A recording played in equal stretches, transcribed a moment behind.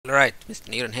Alright, Mr.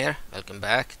 Neron here. Welcome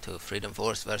back to Freedom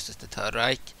Force versus the Third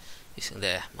Reich using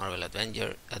the Marvel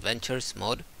Adventures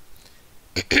mod.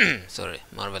 Sorry,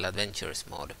 Marvel Adventures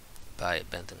mod by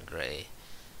Benton Gray.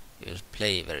 You will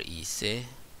play very easy.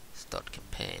 Start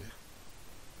campaign.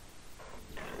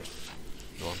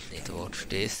 You won't need to watch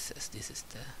this, as this is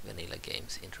the Vanilla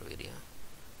Games intro video.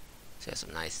 So you have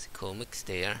some nice comics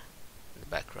there in the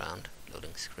background,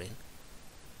 loading screen.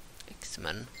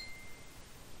 X-Men.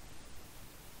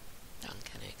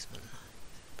 Uncanny X-Men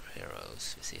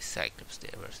heroes. We see Cyclops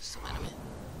there versus some enemy.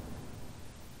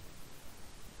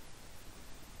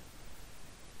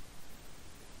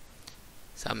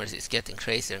 Summers is getting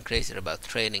crazier and crazier about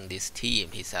training this team.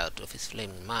 He's out of his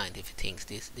flaming mind if he thinks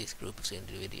this group of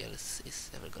individuals is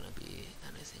ever gonna be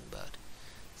anything but.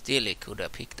 Still, he could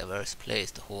have picked a worse place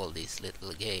to hold these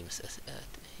little games as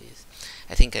his.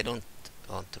 I think I don't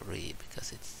want to read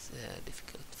because it's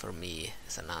difficult for me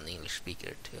as a non-English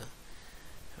speaker to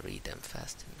read them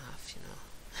fast enough, you know.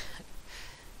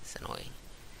 It's annoying.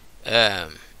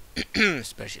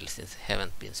 Especially since I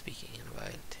haven't been speaking in a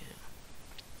while too.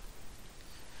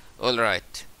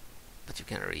 Alright, but you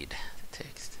can read the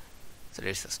text. So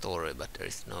there's a story, but there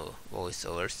is no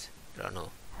voiceovers. There are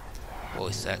no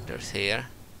voice actors here.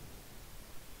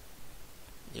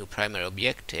 New primary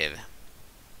objective.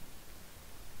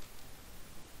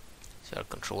 So you are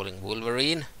controlling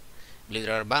Wolverine. I believe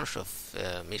there are a bunch of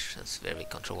missions where we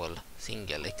control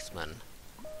single X-Men,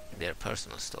 their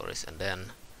personal stories, and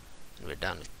then when we're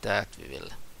done with that we will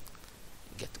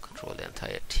get to control the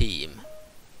entire team.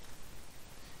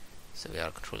 So we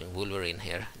are controlling Wolverine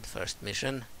here in the first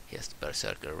mission. He has the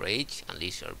Berserker Rage,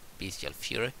 Unleash your Bestial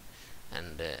Fury,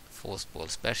 and Force Ball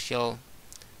Special,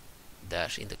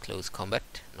 Dash into close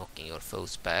combat, knocking your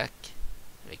foes back.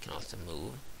 We can also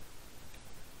move.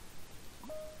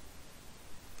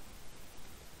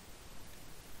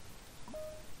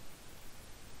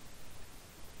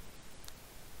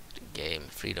 Game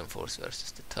Freedom Force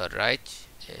versus the Third Reich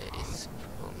is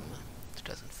from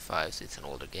 2005, so it's an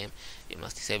older game. We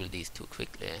must disable these two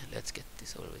quickly. Let's get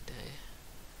this over with.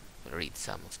 I'll read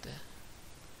some of the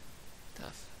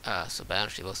stuff. Ah, so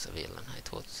Banshee was a villain. I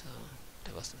thought so.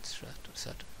 I wasn't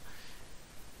certain.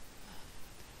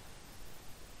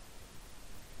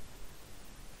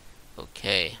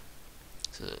 Okay,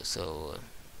 so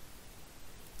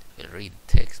we'll read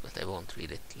text, but I won't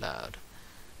read it loud.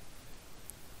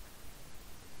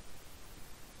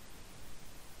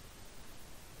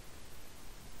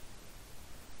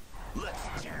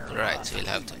 Right, so we'll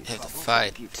have to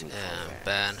fight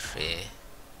Banshee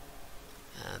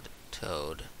and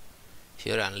Toad.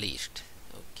 Fury Unleashed.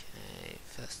 Okay,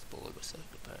 Fastball, Berserker,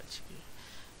 Parachute.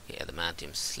 Okay,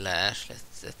 Adamantium Slash.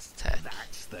 Let's attack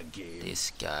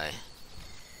this guy.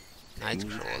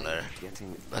 Nightcrawler.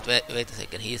 But wait a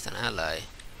second, he's an ally.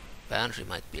 Banshee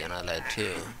might be an ally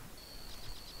too.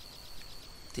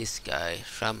 This guy,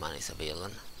 Shaman, is a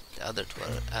villain. The other two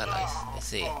are allies. I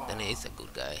see. Then he is a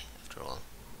good guy after all.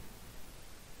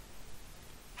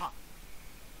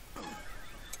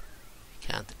 We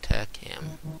can't attack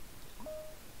him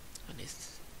when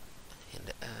he's in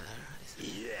the air.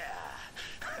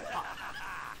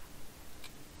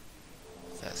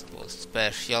 Fastball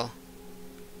Special.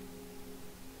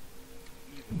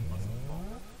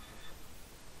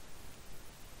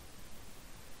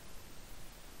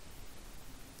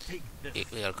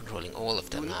 We are controlling all of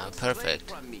them now.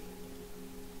 Perfect. We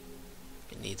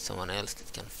need someone else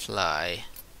that can fly,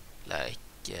 like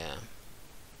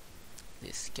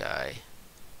this guy,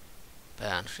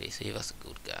 Banshee. So he was a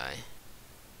good guy.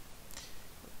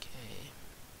 Okay,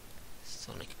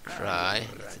 Sonic Cry.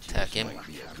 Let's attack him.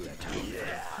 Good.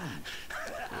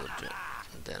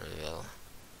 And then we will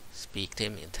speak to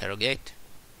him, interrogate.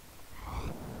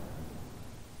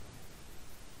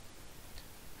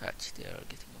 Actually, they are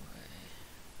getting away.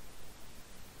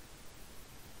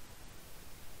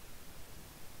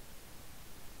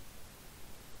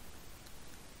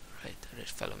 Right,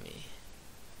 just follow me.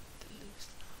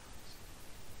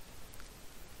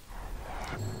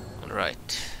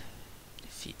 Alright,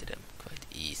 defeated them quite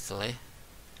easily.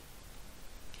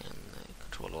 Can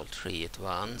control all three at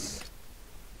once.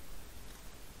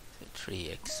 So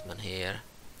 3 X-Men here.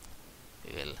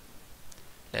 We will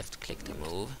left click to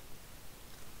move.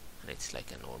 And it's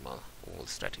like a normal old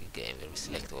strategy game where we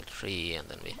select all three and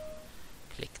then we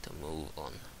click to move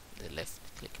on the left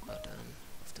click button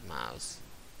of the mouse.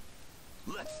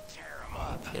 Let's tear 'em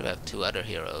up. Here we have two other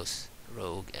heroes,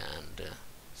 Rogue and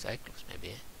Cyclops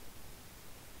maybe.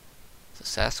 So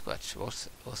Sasquatch was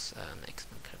an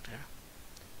X-Men character.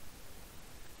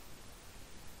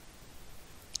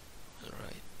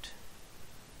 Alright.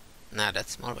 Nah,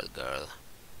 that's Marvel Girl.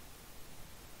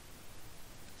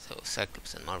 So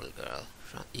Cyclops and Marvel Girl.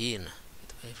 Ian,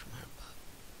 get away from her.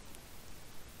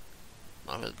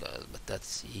 Marvel Girl, but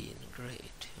that's Ian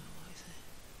Grey too, I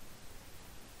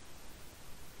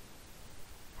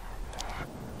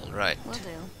think. Alright.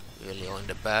 We'll join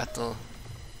the battle.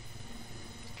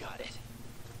 Got it.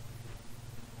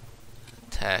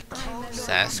 Attack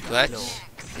Sasquatch.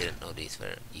 Didn't know these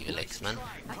were evil X-Men.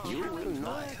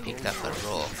 Picked up a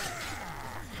rock.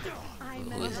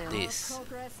 Who is this?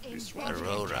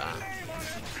 Aurora.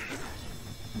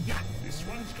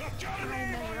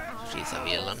 She's a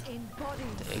villain.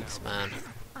 The X-Man.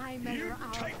 And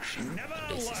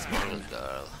this is Marvel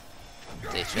Girl.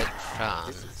 They said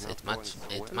Shan, so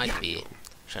it might be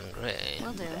Shan Grey.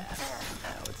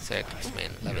 Cyclops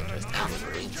main love interest and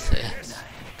Wolverine's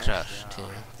crush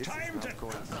too.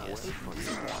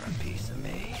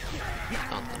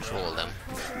 Can't control them.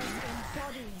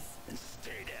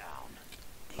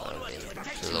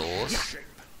 Claws.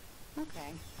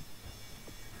 Okay.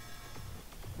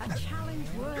 A challenge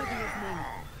worthy of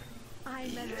me.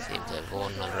 Seem to have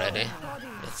won already.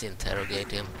 Let's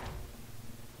interrogate him.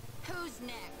 Who's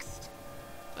next?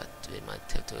 But we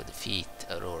might have to defeat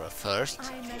Aurora first.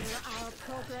 I measure our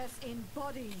progress in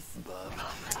bodies.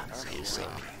 Let's use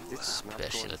some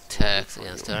special attacks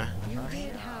against her. You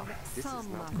did have some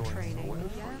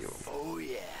training, yes? Oh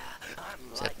yeah.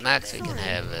 So at max we can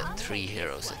have 3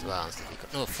 heroes at once.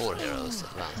 No, 4 heroes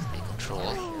at once that we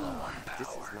control.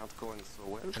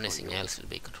 Anything else will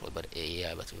be controlled by the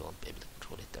AI, but we won't be able to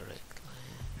control it directly.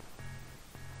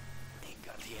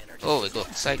 Oh, we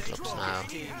got Cyclops now.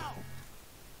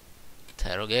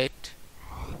 Interrogate.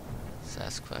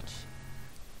 Sasquatch.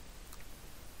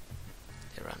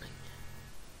 They're running.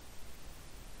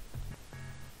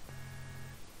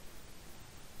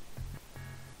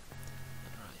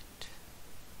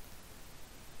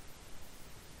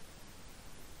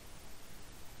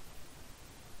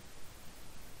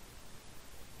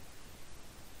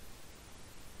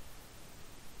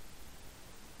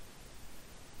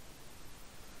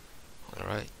 Alright.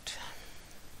 Alright.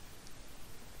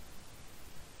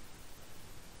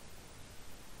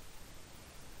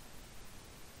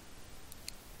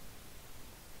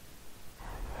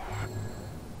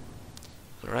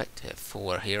 Alright, we have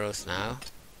 4 heroes now.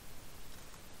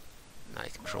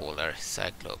 Nightcrawler,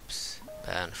 Cyclops,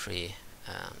 Banshee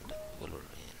and Wolverine.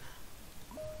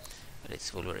 But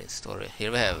it's Wolverine's story.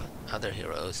 Here we have other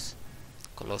heroes.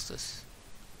 Colossus.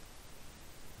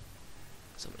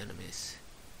 Some enemies.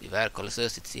 Beware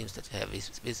Colossus, it seems that we have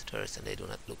visitors and they do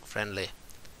not look friendly.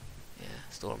 Yeah,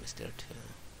 Storm is there too.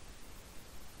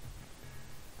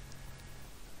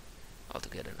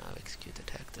 Altogether now execute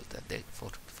attack delta they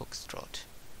Foxtrot.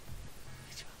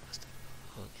 Which one was that?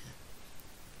 Okay.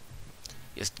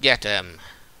 Just get them.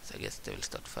 So I guess they will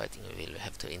start fighting. We will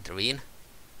have to intervene.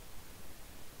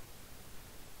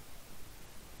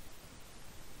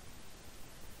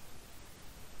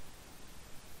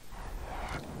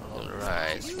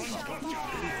 Alright.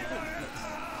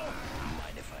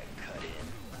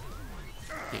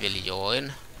 We will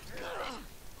join.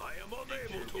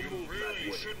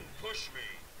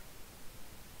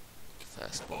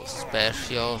 Fastball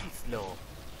special. No.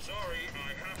 Sorry, I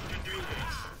have to do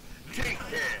this. Take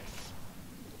this.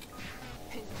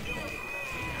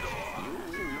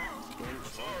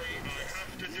 Sorry, I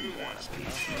have to do this.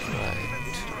 Right.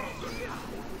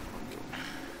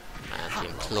 And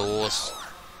him claws.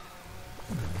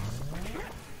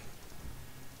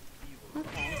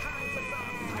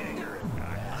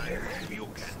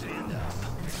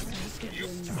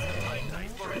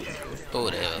 Oh,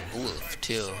 they have a wolf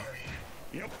too.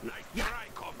 Yep. Nice try,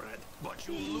 comrade, but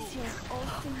you lose.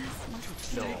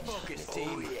 No. Focus team.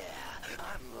 Oh yeah.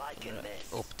 I'm liking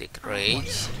this. Optic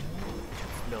Rage.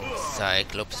 No.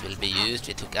 Cyclops will be used.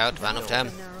 We took out one of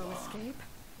them. Narrow escape.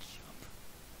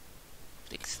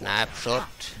 Optic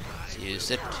Snapshot. Let's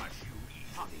use it.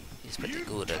 He's pretty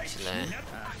good actually.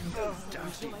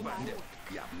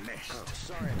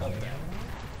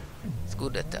 It's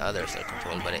good that the others are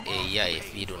controlled by the AI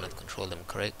if we do not control them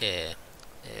directly.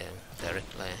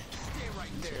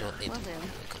 So we don't need to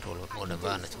control more than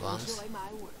one at once.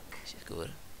 Which is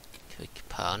good. Quick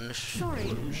punch.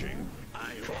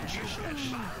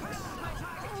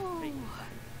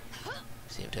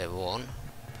 Seem to have won.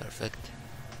 Perfect.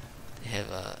 They have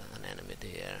an enemy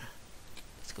there.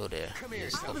 Let's go there.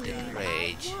 Use Optic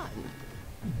Rage.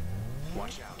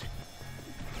 Watch out.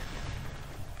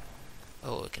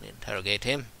 Oh, we can interrogate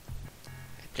him.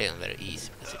 I play on very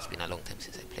easy because it's been a long time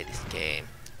since I played this game.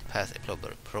 In the past I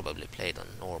probably played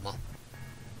on normal.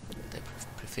 But I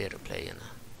prefer to play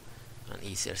on an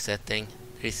easier setting.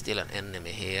 There is still an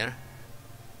enemy here.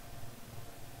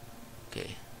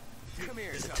 Okay,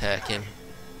 let's attack him.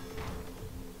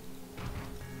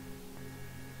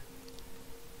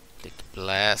 Click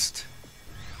blast.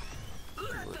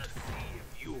 Good.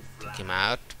 Took him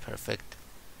out. Perfect.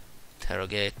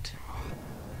 Interrogate.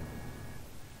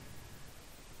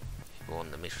 We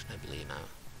won the mission, I believe now.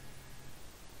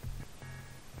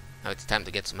 Now it's time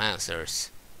to get some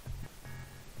answers.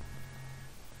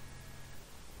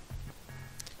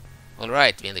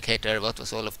 Alright, Vindicator, what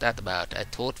was all of that about? I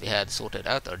thought we had sorted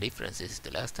out our differences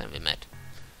the last time we met.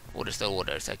 Orders to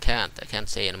orders. I can't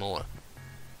say anymore.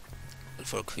 Well,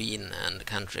 for Queen and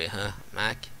country, huh,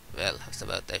 Mac? Well, how's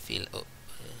about I feel... Oh, okay.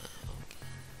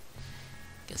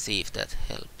 Can see if that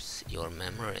helps your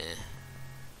memory.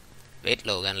 Wait,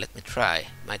 Logan, let me try.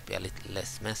 Might be a little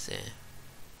less messy.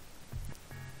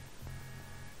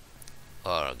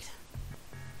 Org.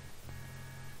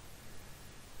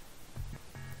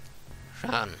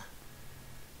 Run.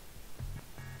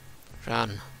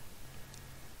 Run.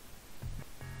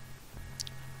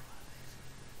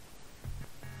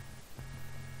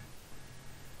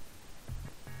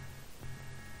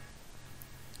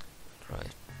 Right.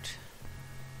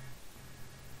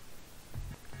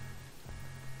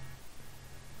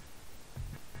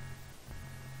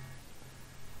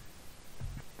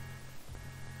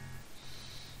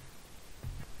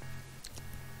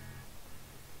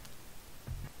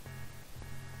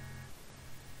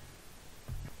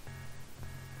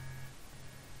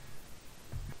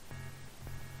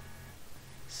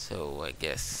 So I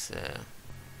guess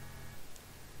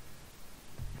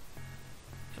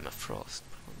Emma Frost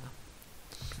probably.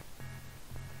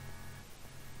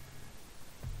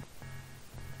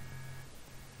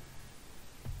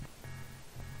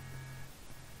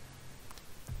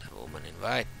 A woman in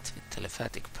white with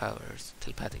telepathic powers.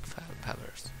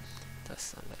 Does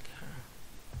sound like her.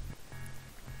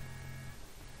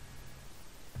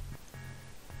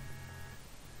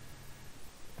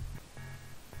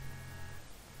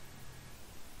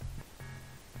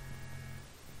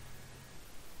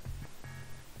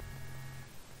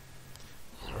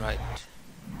 Right,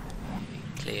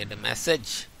 clear the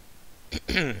message.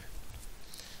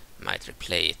 Might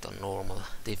replay it on normal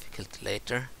difficulty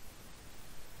later.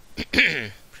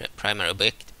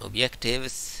 Primary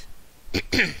objectives.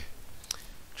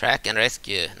 Track and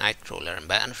rescue Nightcrawler and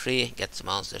Banshee. Get some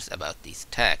answers about these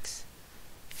attacks.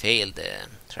 Failed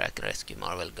track and rescue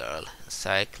Marvel Girl and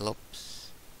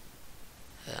Cyclops.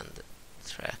 And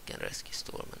track and rescue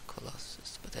Storm and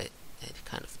Colossus. But I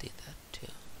kind of did that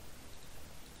too.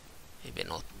 Maybe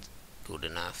not good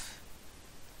enough.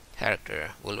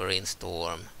 Character: Wolverine,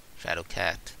 Storm,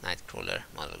 Shadowcat, Nightcrawler,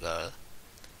 Marvel Girl,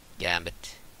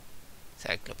 Gambit,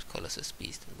 Cyclops, Colossus,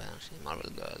 Beast, and Banshee. Marvel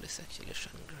Girl is actually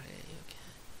Sean Grey. Okay.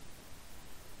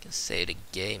 Can save the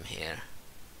game here.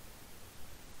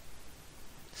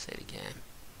 Save the game.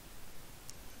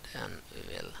 Then we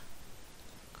will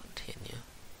continue.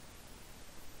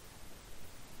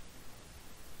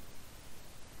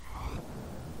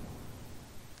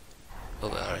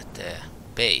 Over at the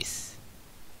base.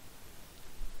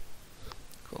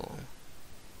 Cool.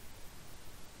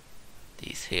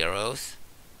 These heroes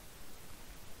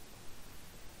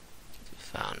we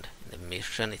found in the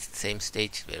mission. It's the same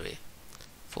stage where we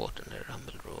fought in the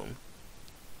Rumble Room.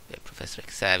 We have Professor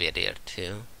Xavier there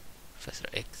too. Professor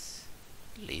X,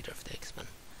 leader of the X-Men.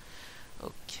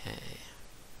 Okay.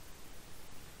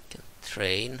 Can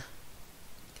train.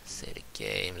 Can save the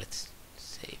game. Let's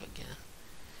save again.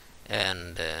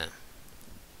 And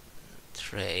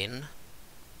train.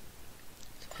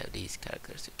 So we have these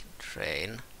characters you can train.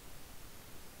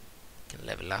 You can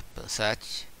level up and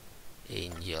such.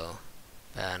 Angel,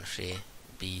 Banshee,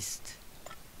 Beast,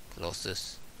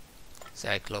 Colossus,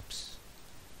 Cyclops,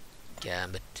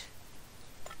 Gambit,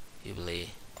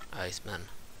 Jubilee, Iceman.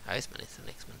 Iceman is an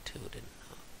X-Men too,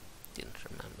 didn't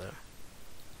remember.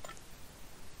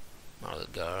 Marvel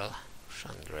Girl,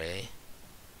 Sean Grey.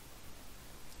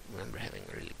 Remember having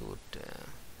a really good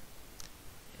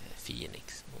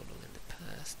Phoenix model in the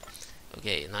past.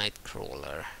 Okay,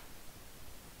 Nightcrawler,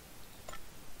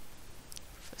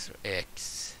 Professor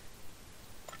X,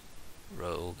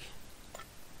 Rogue,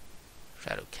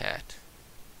 Shadowcat,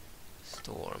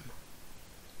 Storm,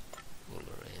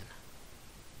 Wolverine.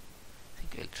 I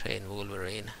think we'll train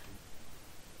Wolverine.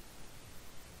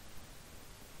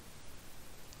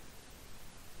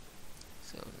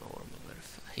 So normal,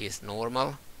 he is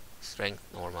normal. Strength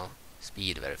normal,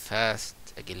 speed very fast,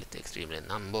 agility extremely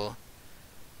nimble,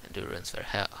 endurance very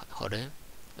hardy,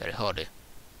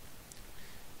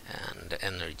 and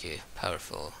energy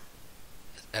powerful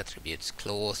attributes: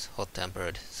 claws,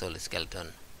 hot-tempered, solid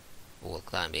skeleton, wall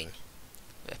climbing,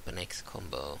 weapon X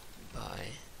combo. Buy.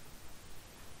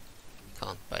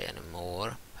 Can't buy any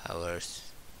more.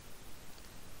 Powers: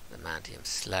 adamantium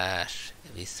slash,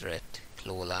 eviscerate,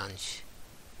 claw lunge,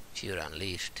 fury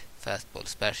unleashed, fastball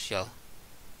special,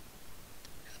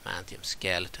 adamantium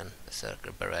skeleton,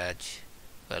 berserker barrage,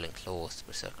 whirling claws,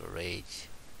 berserker rage,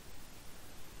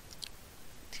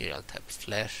 material type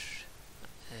flesh,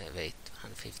 weight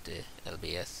 150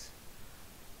 lbs.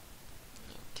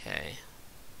 Okay,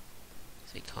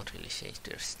 so we can't really change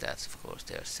their stats, of course,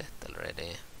 they are set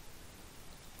already.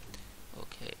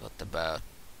 Okay, what about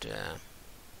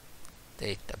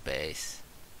database?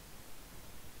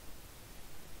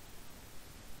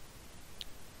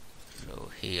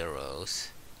 So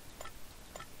heroes.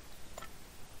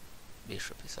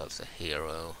 Bishop is also a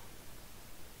hero.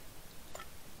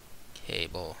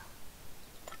 Cable.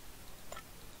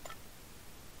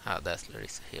 Dazzler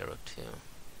is a hero too.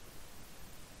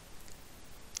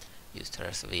 Used her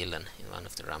as a villain in one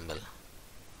of the Rumble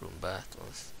Room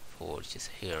battles. Forge is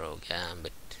a hero.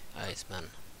 Gambit, Iceman,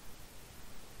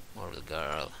 Marvel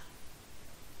Girl.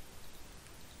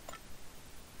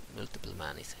 Multiple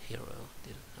Man is a hero.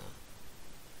 Didn't know.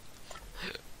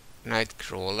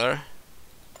 Nightcrawler.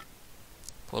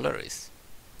 Polaris.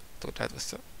 Thought that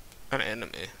was an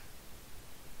enemy.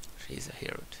 She's a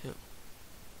hero too.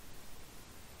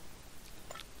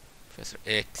 Professor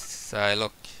X,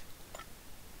 Psylocke,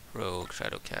 Rogue,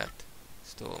 Shadowcat,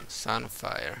 Storm,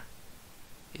 Sunfire.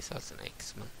 He's also an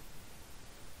X-Men.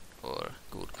 Or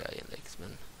good guy in the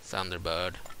X-Men.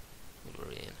 Thunderbird,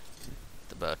 Wolverine.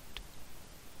 What about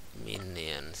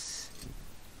minions,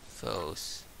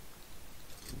 foes?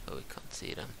 Oh, we can't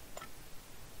see them.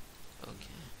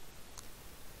 Okay.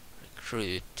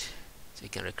 Recruit. So we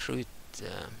can recruit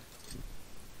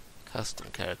custom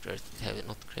characters. We have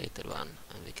not created one,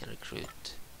 and we can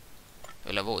recruit.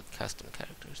 We'll avoid custom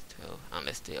characters too,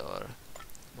 unless they are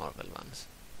Marvel ones.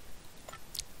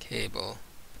 Cable.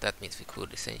 But that means we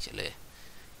could essentially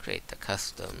create a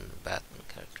custom Batman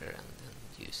character and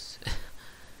then use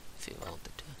if we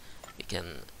wanted to. We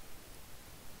can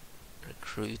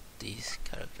recruit these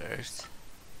characters.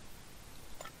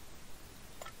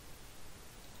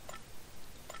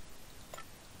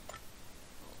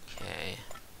 Okay.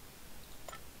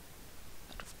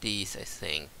 Out of these, I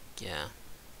think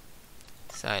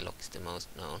Psylocke is the most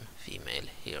known female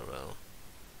hero.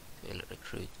 We'll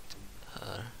recruit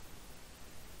her.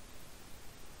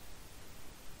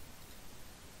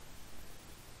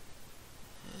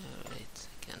 Wait a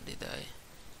second, did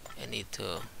I need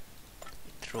to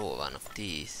withdraw one of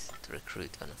these to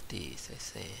recruit one of these, I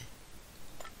see.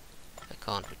 I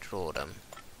can't withdraw them.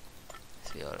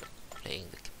 So we are playing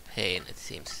the campaign, it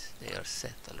seems they are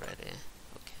set already.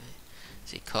 Okay.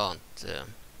 So you can't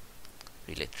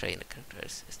really train the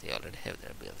characters as they already have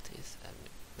their abilities.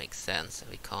 Makes sense,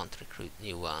 and we can't recruit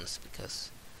new ones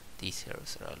because these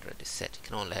heroes are already set. You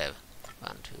can only have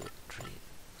 1, 2, 3,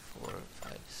 4,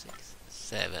 5, 6,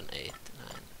 7, 8, 9,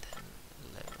 10,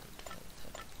 11, 12,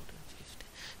 13, 14,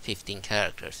 15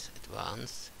 characters at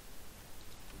once.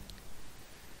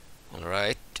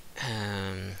 Alright,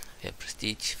 we have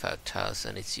prestige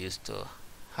 5000. It's used to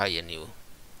hire new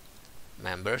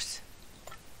members.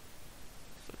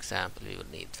 For example, we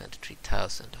would need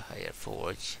 23,000 to hire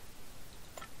Forge,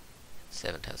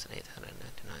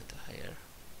 7,899 to hire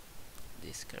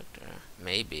this character.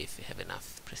 Maybe if we have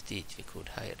enough prestige we could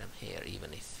hire them here,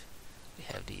 even if we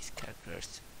have these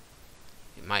characters.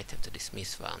 We might have to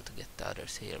dismiss one to get the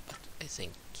others here, but I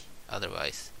think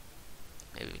otherwise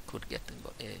maybe we could get them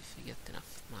if we get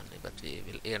enough money, but we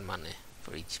will earn money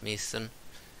for each mission.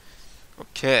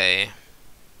 Okay.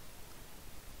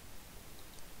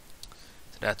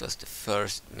 So that was the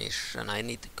first mission. I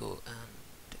need to go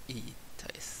and eat,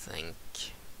 I think.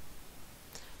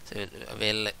 So I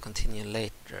will continue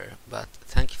later, but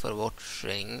thank you for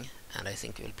watching, and I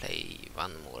think we will play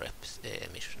one more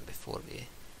mission before we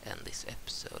end this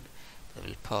episode. I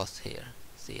will pause here.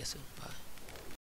 See you soon. Bye.